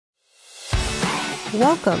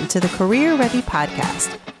Welcome to the Career Ready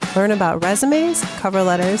Podcast. Learn about resumes, cover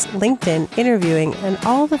letters, LinkedIn, interviewing, and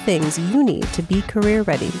all the things you need to be career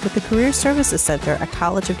ready with the Career Services Center at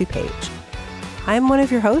College of DuPage. I'm one of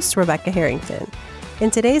your hosts, Rebecca Harrington.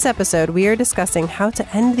 In today's episode, we are discussing how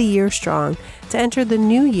to end the year strong to enter the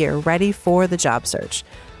new year ready for the job search.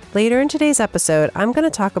 Later in today's episode, I'm going to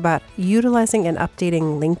talk about utilizing and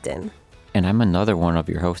updating LinkedIn. And I'm another one of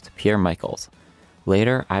your hosts, Pierre Michaels.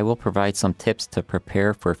 Later, I will provide some tips to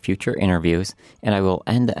prepare for future interviews, and I will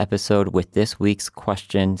end the episode with this week's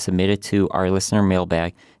question submitted to our listener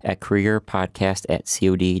mailbag at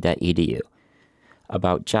careerpodcast@cod.edu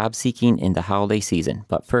about job seeking in the holiday season.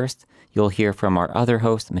 But first, you'll hear from our other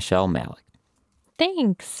host, Michelle Malik.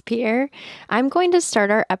 Thanks, Pierre. I'm going to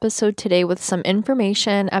start our episode today with some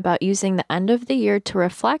information about using the end of the year to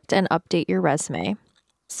reflect and update your resume.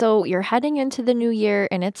 So you're heading into the new year,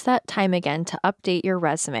 and it's that time again to update your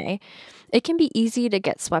resume. It can be easy to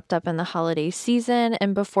get swept up in the holiday season,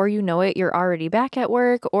 and before you know it, you're already back at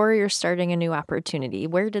work or you're starting a new opportunity.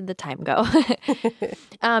 Where did the time go?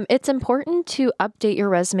 It's important to update your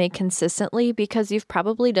resume consistently because you've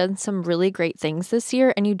probably done some really great things this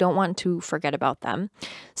year and you don't want to forget about them.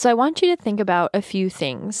 So I want you to think about a few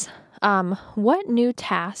things. What new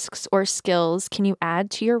tasks or skills can you add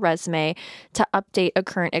to your resume to update a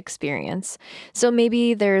current experience? So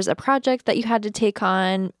maybe there's a project that you had to take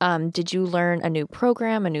on. Did you learn a new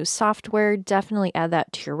program, a new software? Definitely add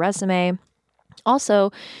that to your resume.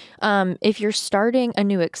 Also, if you're starting a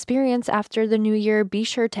new experience after the new year, be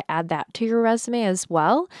sure to add that to your resume as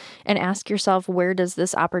well and ask yourself, where does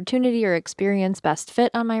this opportunity or experience best fit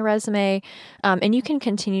on my resume? And you can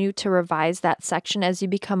continue to revise that section as you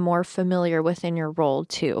become more familiar within your role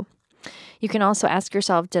too. You can also ask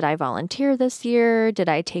yourself, did I volunteer this year? Did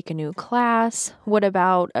I take a new class? What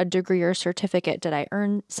about a degree or certificate? Did I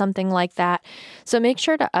earn something like that? So make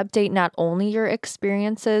sure to update not only your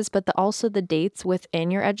experiences, but also the dates within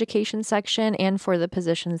your education section and for the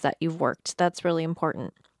positions that you've worked. That's really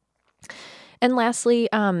important. And lastly,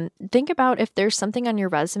 think about if there's something on your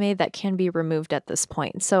resume that can be removed at this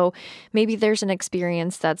point. So maybe there's an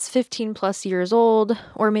experience that's 15 plus years old,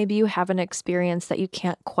 or maybe you have an experience that you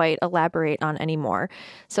can't quite elaborate on anymore.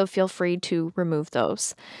 So feel free to remove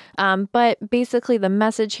those. But basically the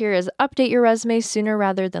message here is update your resume sooner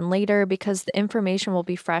rather than later because the information will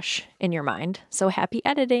be fresh in your mind. So happy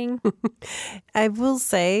editing. I will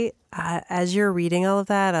say, as you're reading all of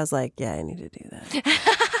that, I was like, yeah, I need to do that.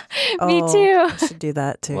 Me too. I should do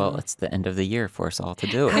that too. Well, it's the end of the year for us all to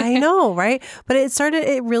do it. I know, right? But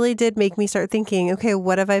it really did make me start thinking, okay,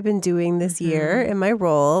 what have I been doing this year in my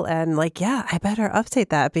role? And yeah, I better update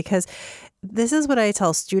that because this is what I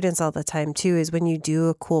tell students all the time too, is when you do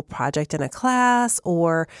a cool project in a class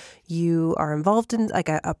or you are involved in like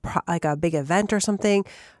a big event or something,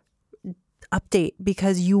 update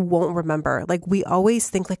because you won't remember. We always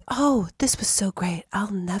think oh, this was so great.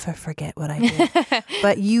 I'll never forget what I did.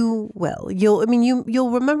 But you will. You'll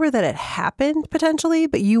remember that it happened potentially,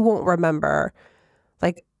 but you won't remember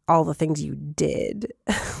all the things you did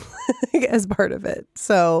as part of it.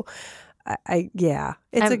 So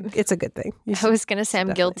it's a good thing. I was going to say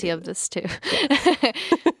I'm guilty of this too.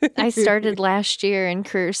 I started last year in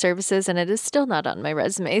career services and it is still not on my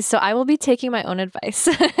resume. So I will be taking my own advice.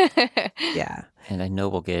 Yeah. And I know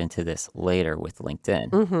we'll get into this later with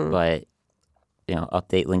LinkedIn, but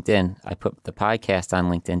update LinkedIn. I put the podcast on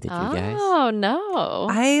LinkedIn. Did you guys? Oh, no.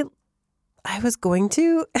 I was going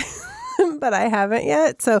to, but I haven't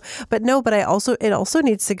yet. But it also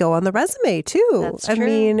needs to go on the resume too. That's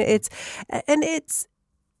true. It's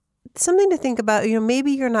something to think about.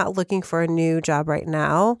 Maybe you're not looking for a new job right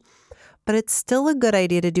now, but it's still a good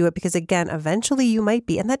idea to do it because again, eventually you might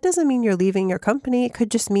be, and that doesn't mean you're leaving your company. It could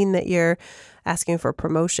just mean that you're asking for a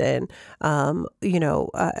promotion,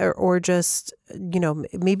 or just,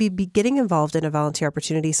 maybe be getting involved in a volunteer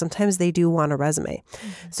opportunity. Sometimes they do want a resume.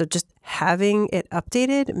 So just having it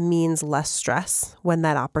updated means less stress when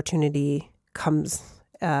that opportunity comes,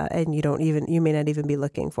 and you may not even be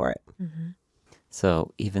looking for it. Mm-hmm.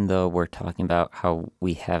 So even though we're talking about how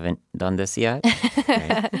we haven't done this yet,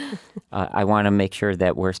 right, I want to make sure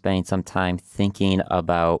that we're spending some time thinking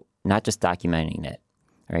about not just documenting it,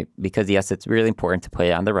 right? Because yes, it's really important to put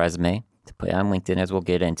it on the resume, to put it on LinkedIn as we'll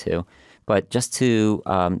get into, but just to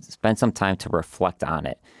spend some time to reflect on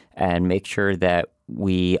it and make sure that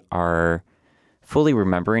we are fully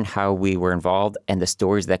remembering how we were involved and the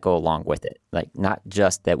stories that go along with it. Not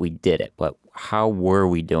just that we did it, but how were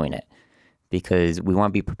we doing it? Because we want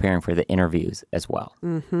to be preparing for the interviews as well.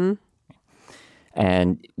 Mm-hmm.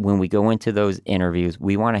 And when we go into those interviews,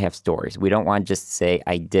 we want to have stories. We don't want to just say,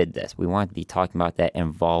 I did this. We want to be talking about that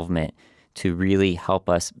involvement to really help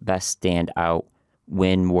us best stand out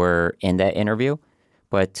when we're in that interview.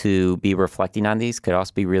 But to be reflecting on these could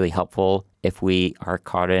also be really helpful if we are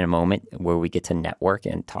caught in a moment where we get to network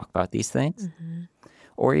and talk about these things. Mm-hmm.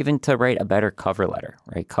 Or even to write a better cover letter,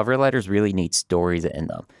 right? Cover letters really need stories in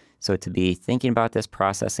them. So to be thinking about this,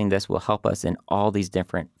 processing this will help us in all these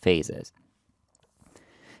different phases.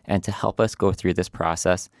 And to help us go through this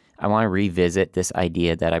process, I want to revisit this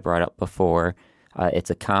idea that I brought up before. It's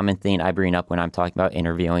a common thing I bring up when I'm talking about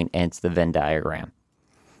interviewing, and it's the Venn diagram.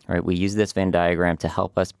 All right, we use this Venn diagram to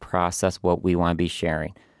help us process what we want to be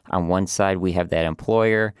sharing. On one side, we have that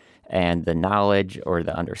employer and the knowledge or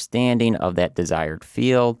the understanding of that desired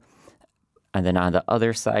field. And then on the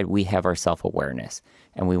other side, we have our self-awareness.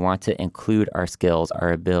 And we want to include our skills,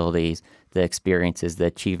 our abilities, the experiences, the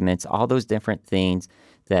achievements, all those different things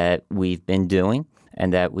that we've been doing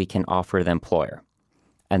and that we can offer the employer.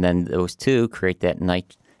 And then those two create that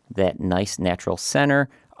nice natural center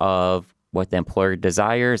of what the employer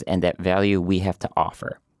desires and that value we have to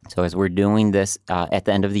offer. So as we're doing this at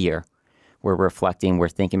the end of the year, we're reflecting, we're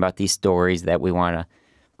thinking about these stories that we want to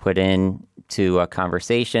put into a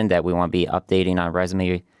conversation, that we want to be updating on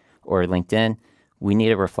resume or LinkedIn. We need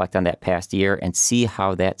to reflect on that past year and see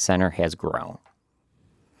how that center has grown.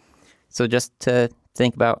 So just to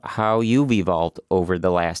think about how you've evolved over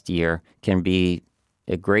the last year can be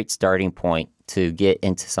a great starting point to get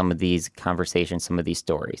into some of these conversations, some of these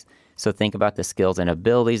stories. So think about the skills and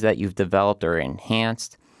abilities that you've developed or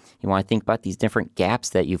enhanced. You want to think about these different gaps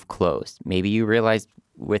that you've closed. Maybe you realized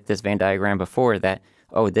with this Venn diagram before that,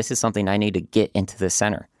 oh, this is something I need to get into the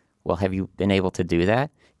center. Well, have you been able to do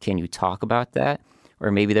that? Can you talk about that?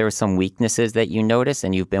 Or maybe there were some weaknesses that you noticed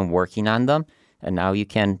and you've been working on them, and now you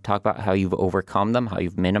can talk about how you've overcome them, how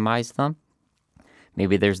you've minimized them.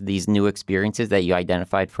 Maybe there's these new experiences that you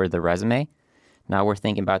identified for the resume. Now we're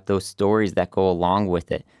thinking about those stories that go along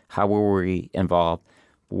with it. How were we involved?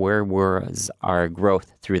 Where was our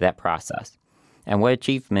growth through that process? And what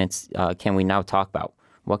achievements can we now talk about?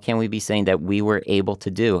 What can we be saying that we were able to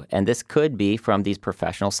do? And this could be from these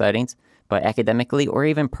professional settings, but academically or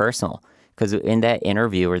even personal. Because in that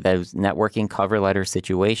interview or those networking cover letter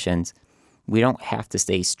situations, we don't have to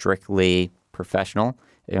stay strictly professional.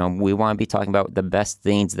 We want to be talking about the best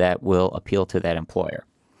things that will appeal to that employer.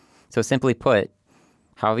 So simply put,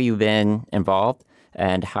 how have you been involved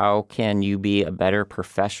and how can you be a better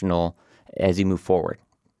professional as you move forward?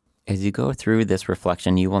 As you go through this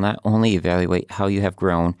reflection, you will not only evaluate how you have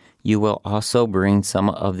grown, you will also bring some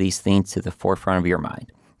of these things to the forefront of your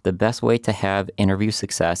mind. The best way to have interview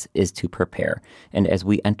success is to prepare. And as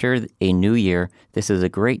we enter a new year, this is a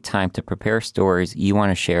great time to prepare stories you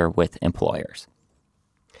want to share with employers.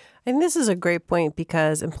 And this is a great point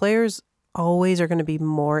because employers always are going to be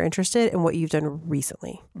more interested in what you've done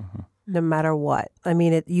recently, no matter what. I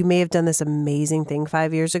mean, you may have done this amazing thing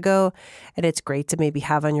 5 years ago, and it's great to maybe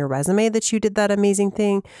have on your resume that you did that amazing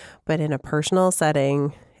thing. But in a personal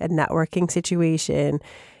setting, a networking situation,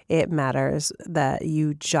 it matters that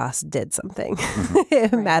you just did something.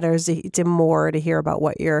 It matters to more to hear about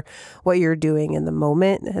what you're doing in the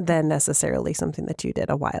moment than necessarily something that you did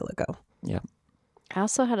a while ago. Yeah. I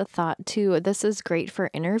also had a thought too. This is great for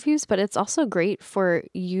interviews, but it's also great for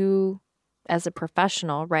you as a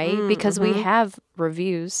professional, right? Because we have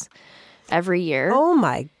reviews every year. Oh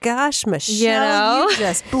my gosh, Michelle, you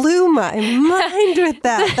just blew my mind with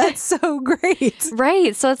that. That's so great.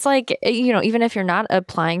 Right. So it's like, even if you're not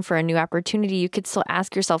applying for a new opportunity, you could still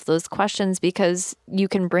ask yourself those questions because you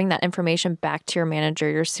can bring that information back to your manager,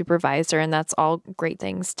 your supervisor, and that's all great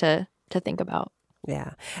things to think about.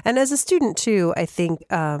 Yeah. And as a student too, I think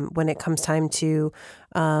when it comes time to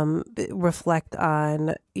reflect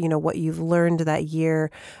on, what you've learned that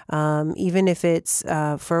year, even if it's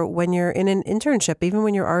for when you're in an internship, even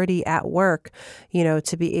when you're already at work,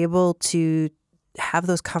 to be able to have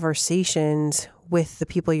those conversations with the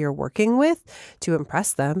people you're working with to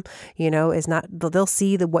impress them, is not, they'll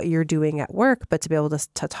see what you're doing at work, but to be able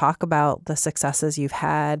to talk about the successes you've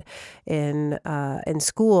had in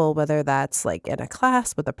school, whether that's like in a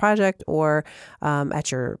class with a project or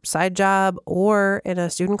at your side job or in a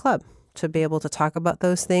student club, to be able to talk about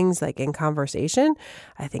those things like in conversation,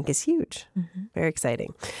 I think is huge. Very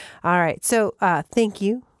exciting. All right. So thank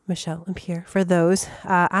you, Michelle and Pierre, for those.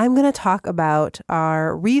 I'm going to talk about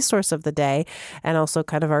our resource of the day and also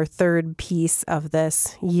kind of our third piece of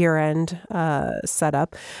this year-end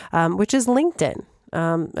setup, which is LinkedIn.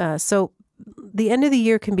 So the end of the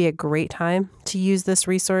year can be a great time to use this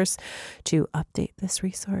resource, to update this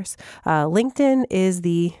resource. LinkedIn is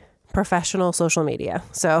the professional social media.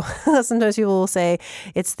 So sometimes people will say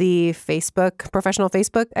it's the professional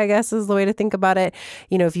Facebook, I guess is the way to think about it.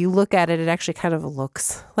 If you look at it, it actually kind of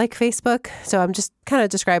looks like Facebook. So I'm just kind of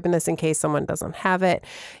describing this in case someone doesn't have it.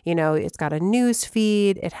 It's got a news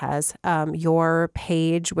feed. It has your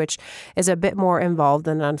page, which is a bit more involved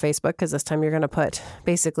than on Facebook, because this time you're going to put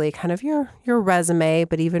basically kind of your resume,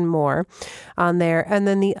 but even more on there. And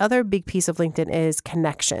then the other big piece of LinkedIn is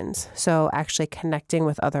connections. So actually connecting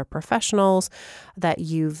with other professionals that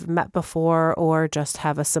you've met before or just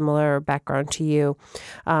have a similar background to you.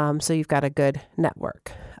 So you've got a good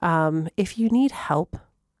network. If you need help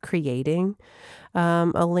creating a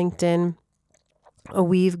LinkedIn,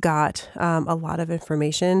 we've got a lot of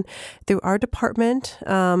information through our department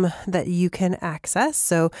that you can access.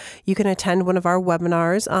 So you can attend one of our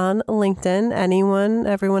webinars on LinkedIn.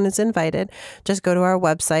 Everyone is invited. Just go to our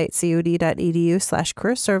website,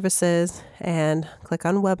 cod.edu/career services, and click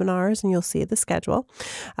on webinars, and you'll see the schedule.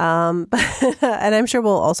 And I'm sure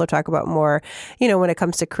we'll also talk about more, when it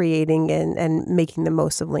comes to creating and making the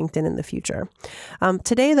most of LinkedIn in the future.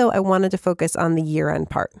 Today, though, I wanted to focus on the year-end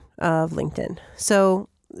part of LinkedIn. So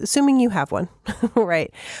assuming you have one,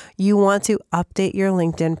 right, you want to update your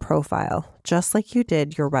LinkedIn profile just like you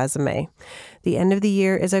did your resume. The end of the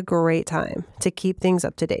year is a great time to keep things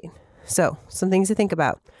up to date. So some things to think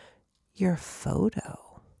about. Your photo.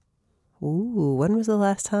 Ooh, when was the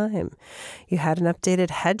last time you had an updated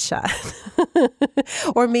headshot?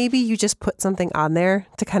 Or maybe you just put something on there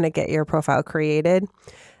to kind of get your profile created.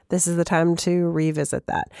 This is the time to revisit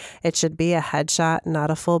that. It should be a headshot,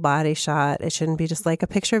 not a full body shot. It shouldn't be just like a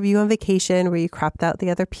picture of you on vacation where you cropped out the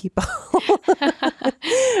other people.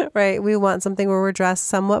 Right? We want something where we're dressed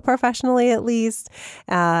somewhat professionally at least,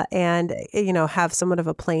 and have somewhat of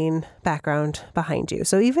a plain background behind you.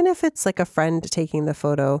 So even if it's like a friend taking the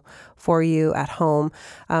photo for you at home,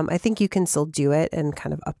 I think you can still do it and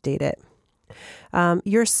kind of update it.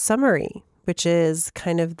 Your summary, which is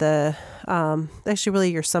kind of actually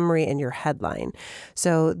really your summary and your headline.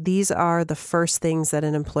 So these are the first things that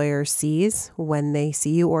an employer sees when they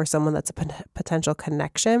see you or someone that's a potential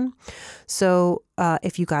connection. So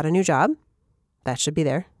if you got a new job, that should be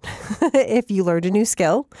there. If you learned a new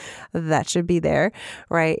skill, that should be there,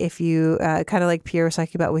 right? If you kind of like Pierre was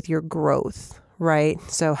talking about with your growth, right?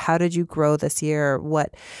 So how did you grow this year?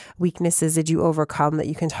 What weaknesses did you overcome that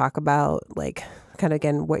you can talk about, like kind of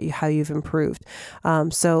again, how you've improved.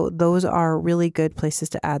 So those are really good places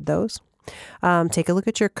to add those. Take a look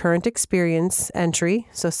at your current experience entry.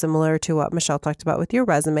 So similar to what Michelle talked about with your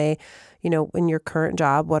resume, in your current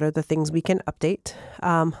job, what are the things we can update?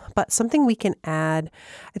 But something we can add,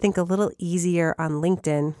 I think a little easier on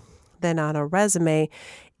LinkedIn than on a resume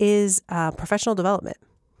is professional development.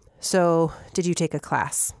 So did you take a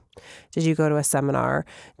class? Did you go to a seminar?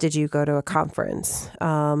 Did you go to a conference?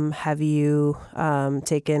 Have you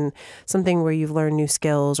taken something where you've learned new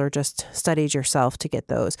skills or just studied yourself to get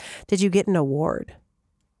those? Did you get an award?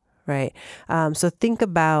 Right. So think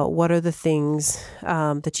about what are the things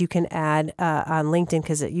that you can add on LinkedIn,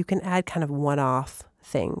 because you can add kind of one-off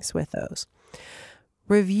things with those.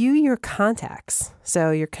 Review your contacts.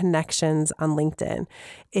 So your connections on LinkedIn.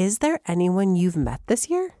 Is there anyone you've met this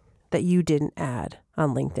year that you didn't add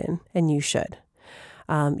on LinkedIn and you should?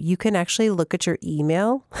 You can actually look at your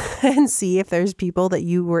email and see if there's people that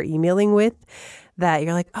you were emailing with that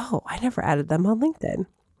you're like, oh, I never added them on LinkedIn.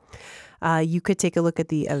 You could take a look at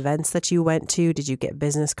the events that you went to. Did you get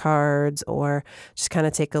business cards, or just kind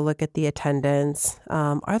of take a look at the attendance?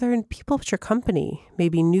 Are there people at your company,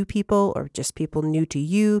 maybe new people or just people new to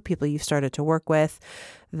you, people you've started to work with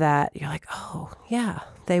that you're like, oh yeah,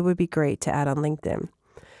 they would be great to add on LinkedIn.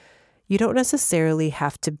 You don't necessarily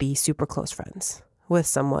have to be super close friends with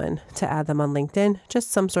someone to add them on LinkedIn,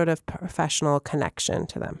 just some sort of professional connection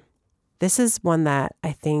to them. This is one that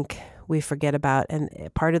I think we forget about, and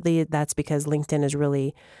partly that's because LinkedIn has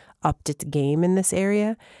really upped its game in this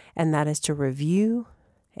area, and that is to review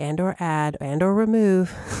and or add and or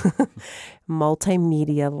remove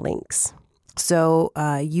multimedia links. So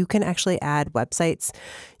you can actually add websites,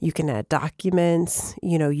 you can add documents,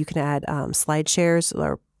 you can add slide shares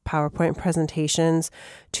or PowerPoint presentations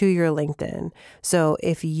to your LinkedIn. So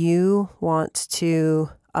if you want to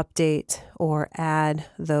update or add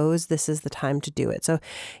those, this is the time to do it. So,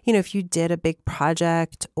 if you did a big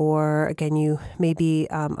project, or again, you maybe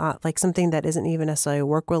like something that isn't even necessarily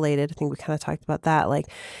work related, I think we kind of talked about that. Like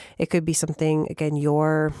it could be something, again,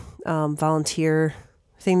 your volunteer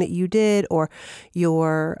thing that you did, or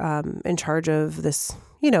you're in charge of this,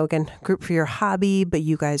 again, group for your hobby, but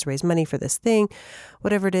you guys raise money for this thing,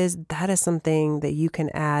 whatever it is, that is something that you can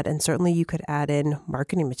add. And certainly you could add in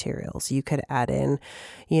marketing materials. You could add in,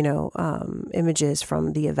 images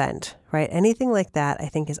from the event, right? Anything like that, I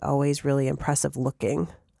think is always really impressive looking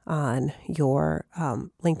on your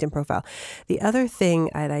LinkedIn profile. The other thing,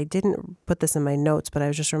 and I didn't put this in my notes, but I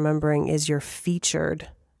was just remembering, is your featured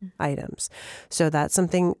items. So that's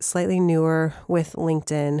something slightly newer with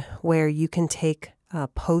LinkedIn where you can take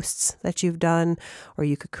posts that you've done, or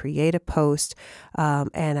you could create a post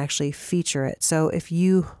and actually feature it. So if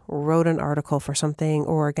you wrote an article for something,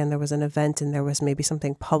 or again, there was an event and there was maybe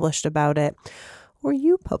something published about it, or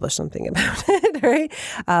you publish something about it, right?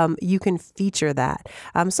 You can feature that.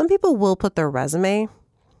 Some people will put their resume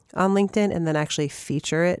on LinkedIn and then actually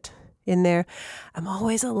feature it in there. I'm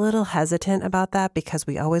always a little hesitant about that because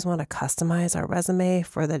we always want to customize our resume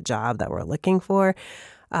for the job that we're looking for.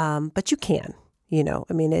 But you can,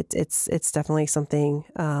 it's definitely something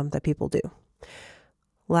that people do.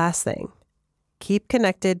 Last thing, keep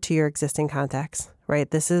connected to your existing contacts, right?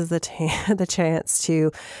 This is the chance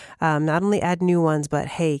to not only add new ones, but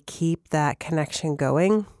hey, keep that connection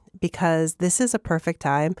going, because this is a perfect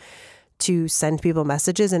time to send people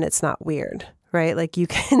messages and it's not weird, right? Like you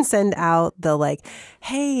can send out the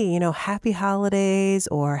hey, happy holidays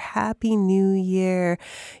or happy new year,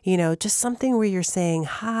 just something where you're saying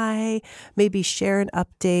hi, maybe share an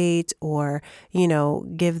update, or,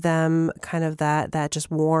 give them kind of that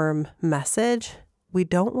just warm message. We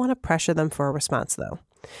don't want to pressure them for a response though.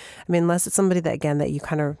 I mean, unless it's somebody that you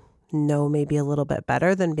kind of know maybe a little bit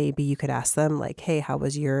better, then maybe you could ask them hey, how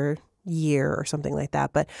was your year or something like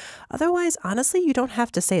that. But otherwise, honestly, you don't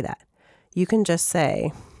have to say that. You can just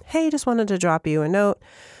say, hey, just wanted to drop you a note,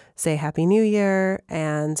 say Happy New Year,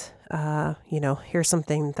 and, here's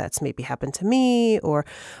something that's maybe happened to me, or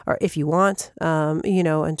if you want,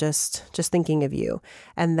 and just thinking of you.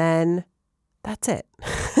 And then that's it.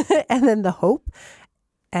 And then the hope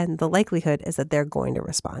and the likelihood is that they're going to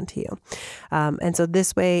respond to you. And so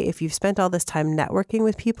this way, if you've spent all this time networking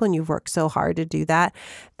with people and you've worked so hard to do that,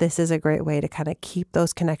 this is a great way to kind of keep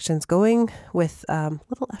those connections going with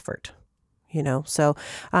little effort. So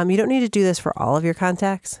you don't need to do this for all of your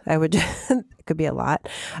contacts. It could be a lot,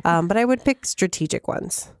 but I would pick strategic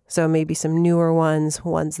ones. So maybe some newer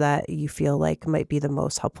ones that you feel like might be the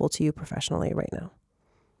most helpful to you professionally right now.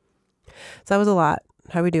 So that was a lot.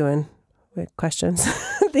 How are we doing? Questions,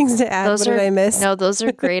 things to add? What did I miss? No, those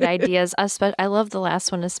are great ideas. I love the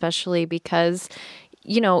last one, especially because,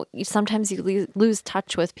 sometimes you lose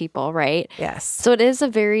touch with people, right? Yes. So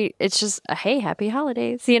it's just, hey, happy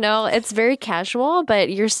holidays. It's very casual, but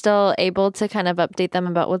you're still able to kind of update them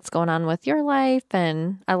about what's going on with your life.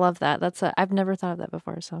 And I love that. I've never thought of that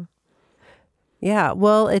before. So. Yeah,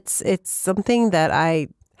 well, it's something that I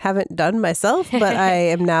haven't done myself, but I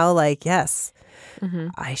am now yes. Mm-hmm.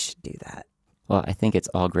 I should do that. Well, I think it's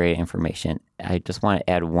all great information. I just want to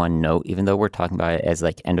add one note, even though we're talking about it as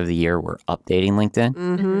end of the year, we're updating LinkedIn.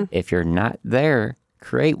 Mm-hmm. If you're not there,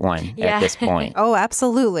 create one at this point. Oh,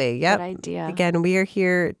 absolutely. Yep. Good idea. Again, we are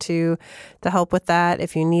here to help with that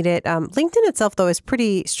if you need it. LinkedIn itself, though, is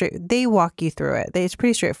pretty straight. They walk you through it. It's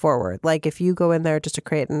pretty straightforward. If you go in there just to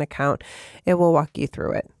create an account, it will walk you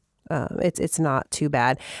through it. It's not too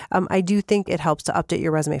bad. I do think it helps to update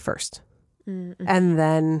your resume first. Mm-hmm. And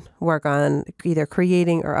then work on either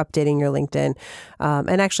creating or updating your LinkedIn,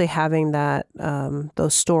 and actually having that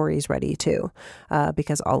those stories ready too,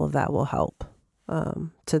 because all of that will help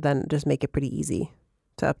to then just make it pretty easy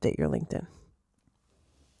to update your LinkedIn.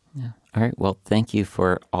 Yeah. All right. Well, thank you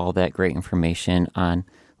for all that great information on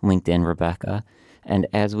LinkedIn, Rebecca. And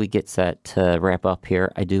as we get set to wrap up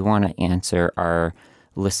here, I do want to answer our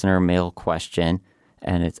listener mail question.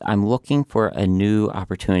 And I'm looking for a new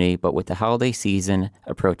opportunity, but with the holiday season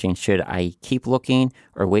approaching, should I keep looking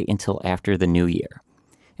or wait until after the new year?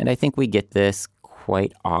 And I think we get this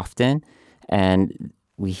quite often, and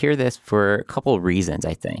we hear this for a couple of reasons,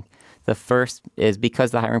 I think. The first is because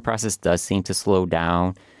the hiring process does seem to slow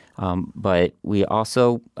down, but we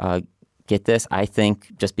also get this, I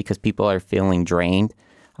think, just because people are feeling drained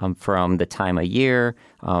from the time of year.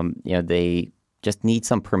 They just need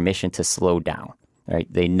some permission to slow down. Right?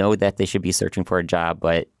 They know that they should be searching for a job,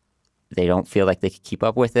 but they don't feel like they can keep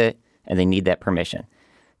up with it, and they need that permission.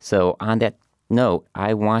 So on that note,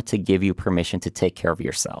 I want to give you permission to take care of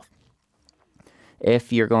yourself.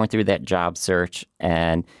 If you're going through that job search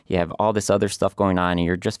and you have all this other stuff going on and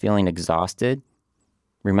you're just feeling exhausted,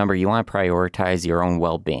 remember, you want to prioritize your own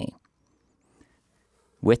well-being.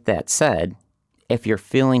 With that said, if you're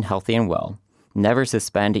feeling healthy and well, never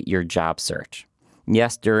suspend your job search.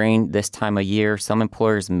 Yes, during this time of year, some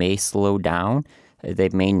employers may slow down. They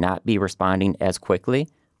may not be responding as quickly,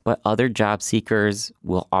 but other job seekers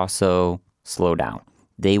will also slow down.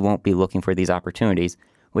 They won't be looking for these opportunities,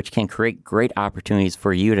 which can create great opportunities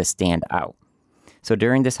for you to stand out. So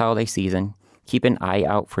during this holiday season, keep an eye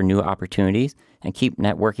out for new opportunities and keep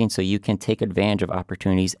networking so you can take advantage of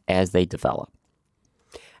opportunities as they develop.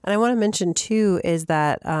 And I want to mention, too, is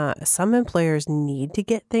that some employers need to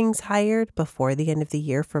get things hired before the end of the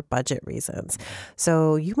year for budget reasons.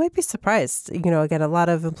 So you might be surprised. Again, a lot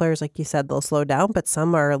of employers, like you said, they'll slow down, but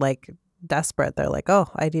some are like desperate. They're like, oh,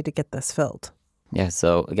 I need to get this filled. Yeah,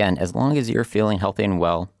 so again, as long as you're feeling healthy and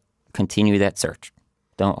well, continue that search.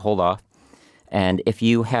 Don't hold off. And if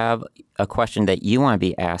you have a question that you want to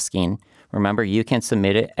be asking, remember you can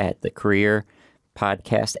submit it at the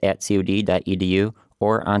careerpodcast@cod.edu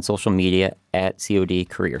or on social media at COD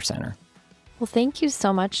Career Center. Well, thank you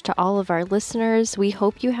so much to all of our listeners. We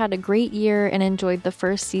hope you had a great year and enjoyed the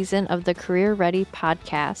first season of the Career Ready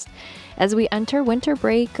podcast. As we enter winter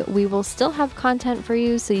break, we will still have content for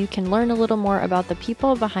you so you can learn a little more about the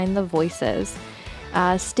people behind the voices.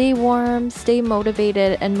 Stay warm, stay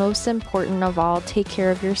motivated, and most important of all, take care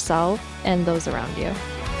of yourself and those around you.